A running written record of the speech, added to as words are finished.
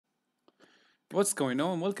What's going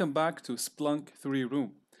on? Welcome back to Splunk 3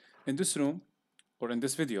 room. In this room, or in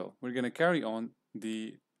this video, we're going to carry on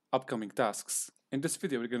the upcoming tasks. In this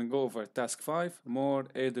video, we're going to go over task 5, more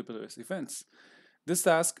AWS events. This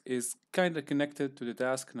task is kind of connected to the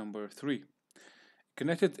task number 3.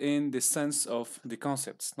 Connected in the sense of the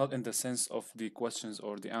concepts, not in the sense of the questions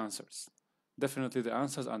or the answers. Definitely the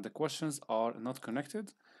answers and the questions are not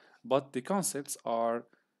connected, but the concepts are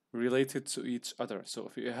related to each other. So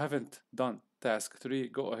if you haven't done task 3,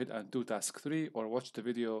 go ahead and do task 3 or watch the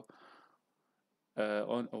video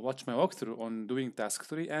watch my walkthrough on doing task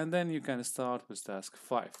 3 and then you can start with task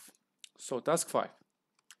 5. So task 5.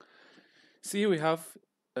 See, we have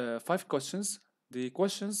 5 questions. The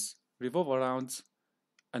questions revolve around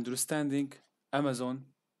understanding Amazon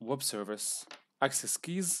Web Service, access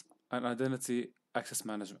keys, and identity access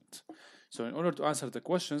management. So in order to answer the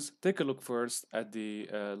questions, take a look first at the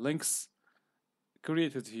links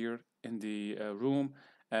created here in the room,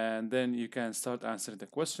 and then you can start answering the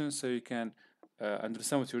questions so you can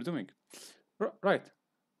understand what you're doing. Right.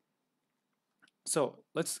 So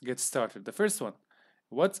let's get started. The first one,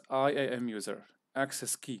 what IAM user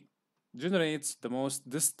access key generates the most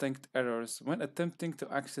distinct errors when attempting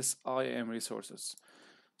to access IAM resources.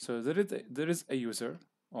 So there is a user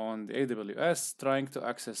on the AWS trying to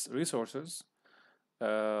access resources,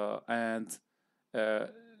 and uh,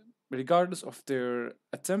 regardless of their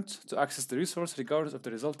attempt to access the resource, regardless of the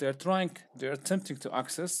result they're attempting to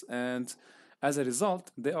access, and as a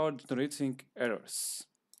result, they are generating errors,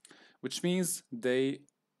 which means they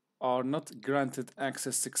are not granted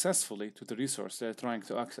access successfully to the resource they're trying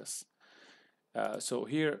to access. So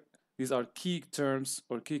here, these are key terms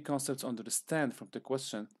or key concepts to understand from the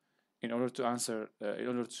question in order to answer, in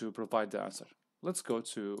order to provide the answer. Let's go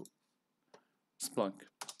to Splunk.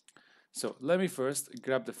 So let me first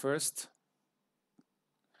grab the first.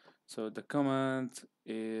 So the command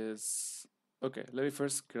is, okay, let me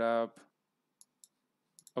first grab,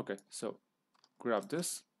 okay, so grab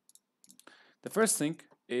this. The first thing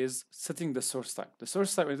is setting the source type. The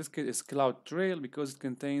source type in this case is Cloud Trail because it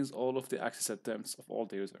contains all of the access attempts of all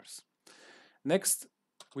the users. Next,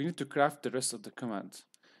 we need to craft the rest of the command.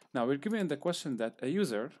 Now we're given the question that a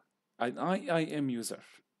user, an IAM user.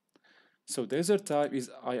 So the user type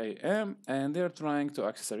is IAM and they're trying to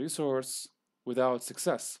access a resource without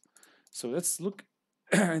success. So let's look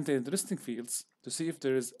into interesting fields to see if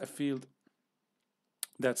there is a field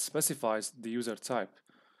that specifies the user type.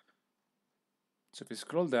 So if you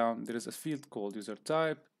scroll down, there is a field called user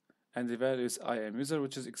type and the value is IAM user,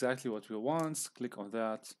 which is exactly what we want. Click on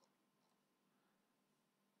that.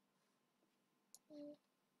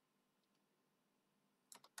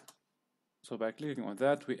 So by clicking on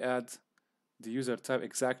that, we add the user type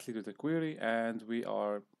exactly to the query and we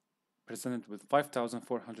are presented with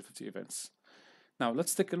 5,450 events. Now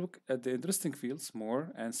let's take a look at the interesting fields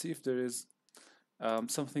more and see if there is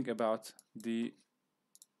something about the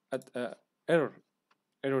error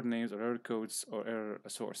names or error codes or error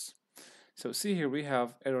source. So see here we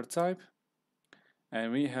have error type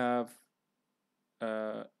and we have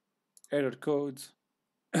error code,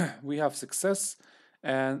 we have success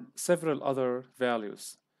and several other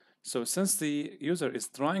values. So since the user is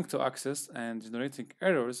trying to access and generating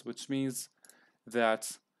errors, which means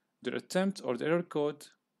that the attempt or the error code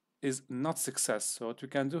is not success. So what we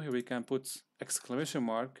can do here, we can put exclamation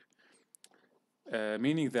mark,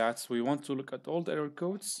 meaning that we want to look at all the error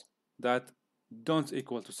codes that don't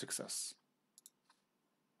equal to success.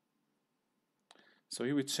 So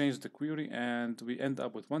here we change the query and we end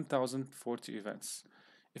up with 1040 events.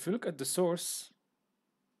 If you look at the source,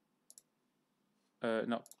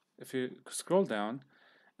 no, if you scroll down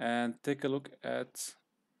and take a look at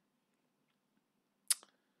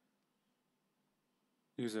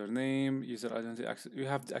username, user identity, access, you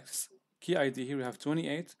have the access key ID here. We have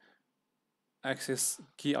 28 access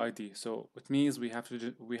key ID. So it means we have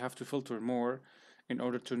to filter more in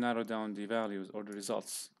order to narrow down the values or the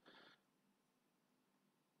results.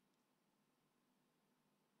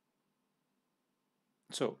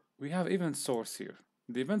 So we have event source here.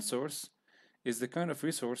 The event source is the kind of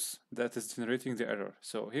resource that is generating the error.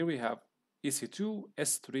 So here we have EC2,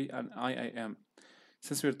 S3, and IAM.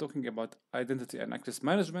 Since we're talking about identity and access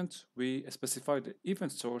management, we specify the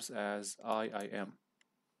event source as IAM.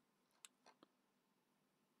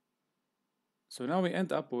 So now we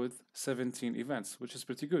end up with 17 events, which is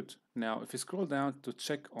pretty good. Now, if you scroll down to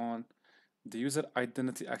check on the user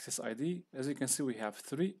identity access ID, as you can see, we have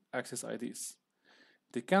 3 access IDs.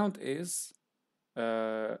 The count is,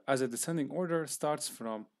 as a descending order, starts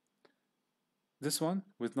from this one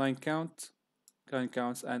with 9 counts,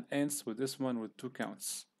 and ends with this one with 2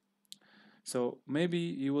 counts. So maybe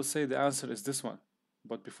you will say the answer is this one.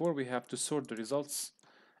 But before, we have to sort the results,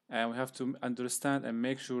 and we have to understand and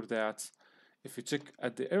make sure that if you check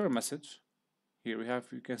at the error message, here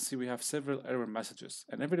you can see we have several error messages,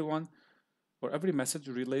 and every message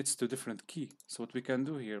relates to different key. So what we can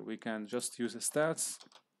do here, we can just use stats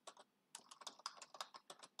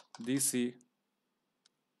DC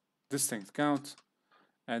distinct count,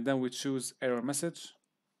 and then we choose error message.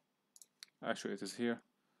 Actually, it is here.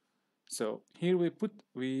 So here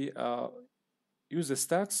we use the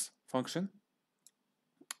stats function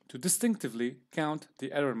to distinctively count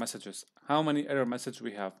the error messages, how many error messages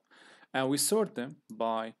we have, and we sort them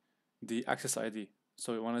by the access ID.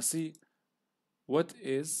 So we want to see what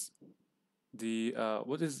is the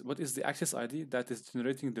access ID that is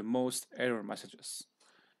generating the most error messages.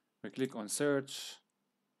 We click on search.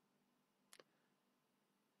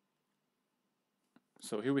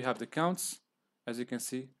 So here we have the counts, as you can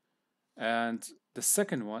see, and the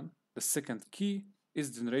second one, the second key, is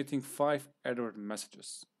generating 5 error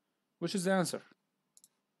messages, which is the answer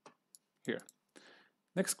here.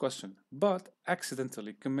 Next question. Bot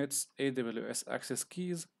accidentally commits AWS access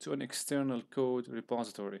keys to an external code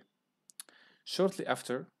repository. Shortly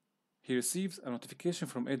after, he receives a notification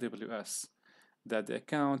from AWS that the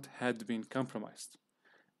account had been compromised.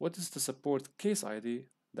 What is the support case ID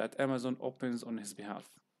that Amazon opens on his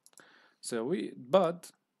behalf? So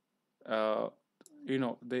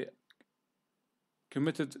they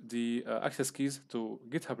committed the access keys to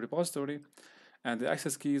GitHub repository, and the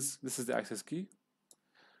access keys, this is the access key.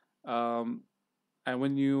 And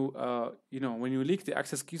when you leak the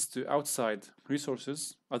access keys to outside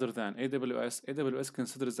resources other than AWS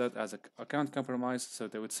considers that as an account compromise, so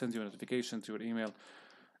they would send you a notification to your email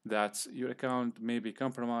that your account may be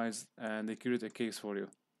compromised, and they create a case for you.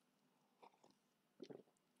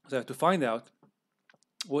 So to find out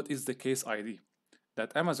what is the case ID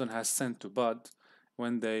that Amazon has sent to Bud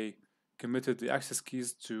when they committed the access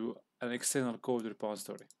keys to an external code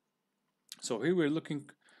repository. So here we're looking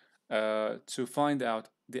to find out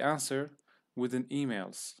the answer within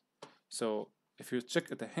emails. So if you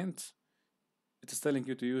check at the hint, it is telling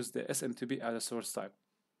you to use the SMTP as a source type.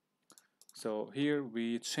 So here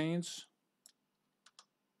we change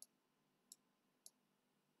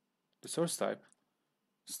the source type,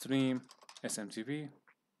 stream SMTP,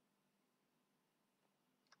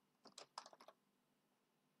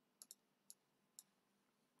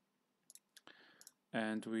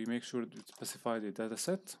 and we make sure to specify the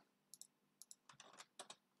dataset.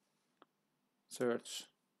 Search.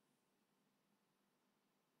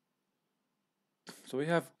 So we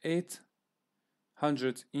have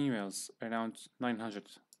 800 emails, around 900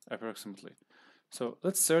 approximately. So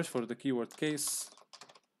let's search for the keyword case.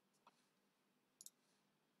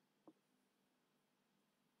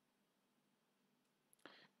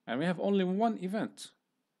 And we have only one event,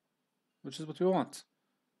 which is what we want.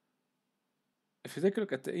 If you take a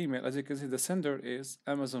look at the email, as you can see, the sender is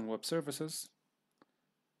Amazon Web Services,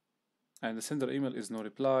 and the sender email is no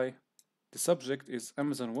reply. The subject is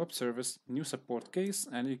Amazon Web Service new support case,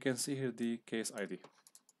 and you can see here the case ID.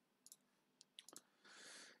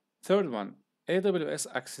 Third one, AWS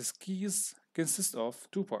access keys consist of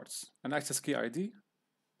two parts: an access key ID,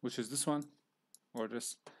 which is this one or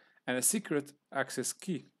this, and a secret access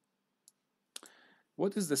key.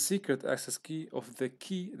 What is the secret access key of the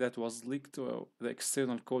key that was leaked to the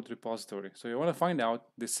external code repository? So you want to find out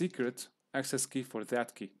the secret access key for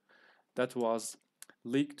that key that was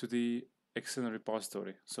leaked to the external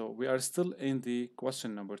repository. So we are still in the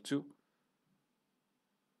question number 2.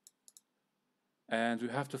 And we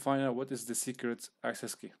have to find out what is the secret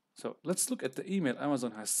access key. So let's look at the email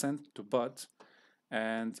Amazon has sent to Bud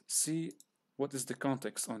and see what is the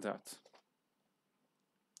context on that.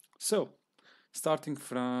 So starting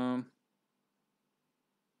from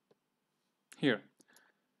here,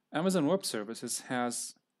 Amazon Web Services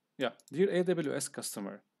has, dear AWS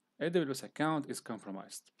customer, AWS account is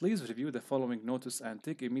compromised. Please review the following notice and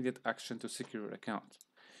take immediate action to secure your account.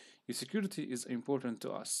 Your security is important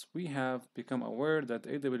to us. We have become aware that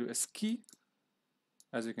AWS key,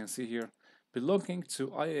 as you can see here, belonging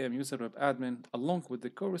to IAM user web admin, along with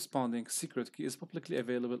the corresponding secret key, is publicly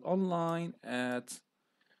available online at,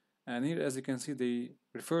 and here as you can see, they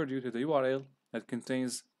referred you to the URL that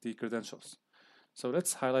contains the credentials. So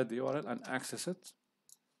let's highlight the URL and access it.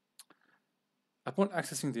 Upon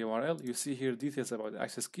accessing the URL, you see here details about the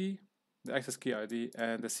access key ID,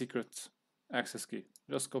 and the secret access key.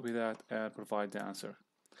 Just copy that and provide the answer.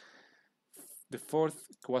 The fourth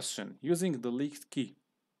question, using the leaked key,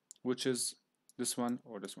 which is this one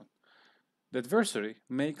or this one. The adversary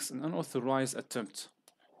makes an unauthorized attempt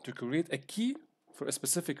to create a key for a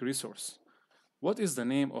specific resource. What is the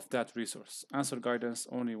name of that resource? Answer guidance,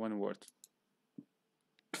 only one word.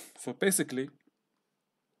 So basically,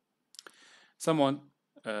 someone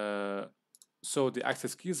saw the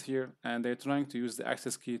access keys here, and they're trying to use the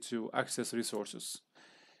access key to access resources.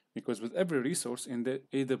 Because with every resource in the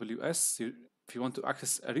AWS, if you want to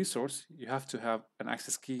access a resource, you have to have an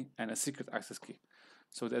access key and a secret access key.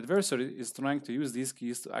 So the adversary is trying to use these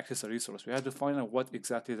keys to access a resource. We have to find out what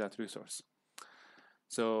exactly that resource.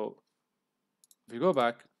 So if we go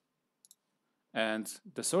back, and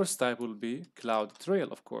the source type will be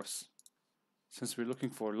CloudTrail, of course. Since we're looking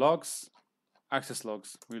for logs, access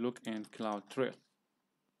logs, we look in CloudTrail.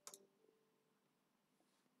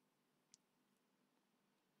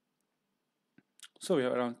 So we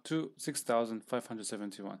have around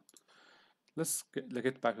 6,571. Let's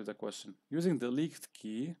get back to the question. Using the leaked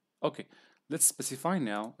key, okay, let's specify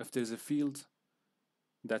now if there's a field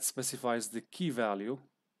that specifies the key value.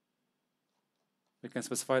 We can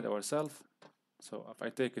specify it ourselves. So if I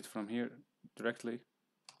take it from here directly,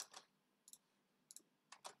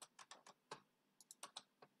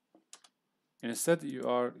 and instead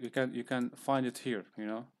you can find it here,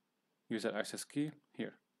 user access key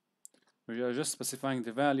here. We are just specifying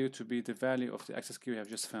the value to be the value of the access key we have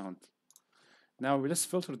just found. Now we just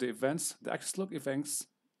filter the events, the access log events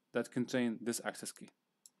that contain this access key.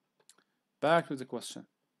 Back to the question.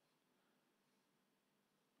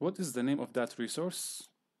 What is the name of that resource?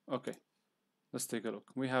 Okay, let's take a look.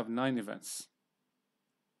 We have 9 events.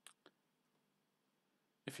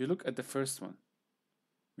 If you look at the first one,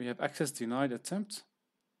 we have access denied attempt,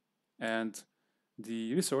 and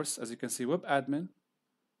the resource, as you can see, web admin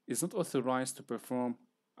is not authorized to perform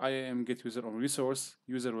IAM get user on resource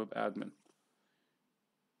user web admin.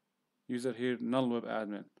 User here null web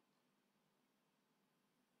admin.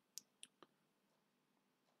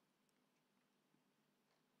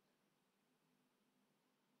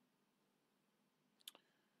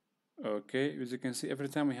 Okay, as you can see, every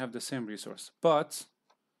time we have the same resource, but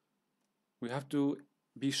we have to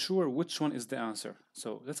be sure which one is the answer.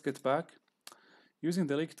 So let's get back. Using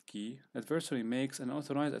the leaked key, adversary makes an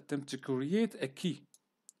authorized attempt to create a key.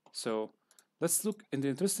 So let's look in the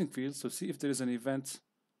interesting fields to see if there is an event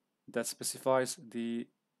that specifies the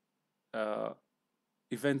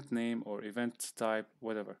event name or event type,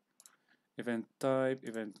 whatever. Event type,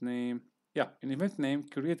 event name. Yeah, in event name,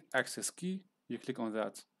 create access key. You click on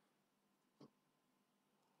that.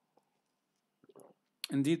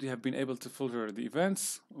 Indeed, we have been able to filter the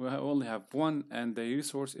events. We only have one, and the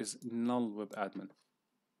resource is null web admin.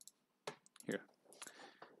 Here.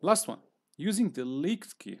 Last one. Using the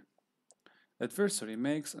leaked key, adversary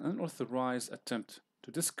makes an unauthorized attempt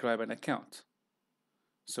to describe an account.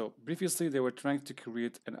 So previously they were trying to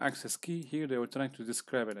create an access key. Here they were trying to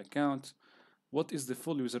describe an account. What is the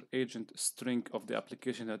full user agent string of the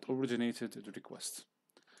application that originated the request?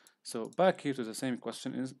 So back here to the same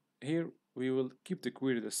question is here we will keep the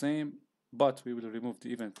query the same, but we will remove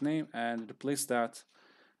the event name and replace that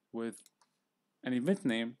with an event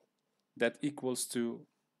name that equals to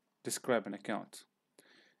describe an account.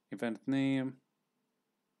 Event name,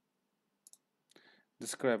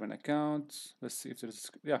 describe an account. Let's see if there's,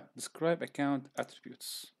 describe account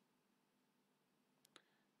attributes.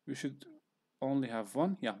 We should only have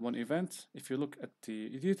one event. If you look at the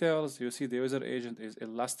details, you see the user agent is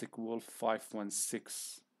Elastic Wolf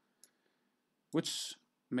 516, which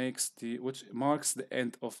marks the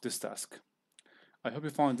end of this task. I hope you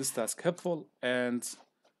found this task helpful, and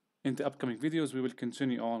in the upcoming videos we will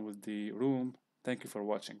continue on with the room. Thank you for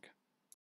watching.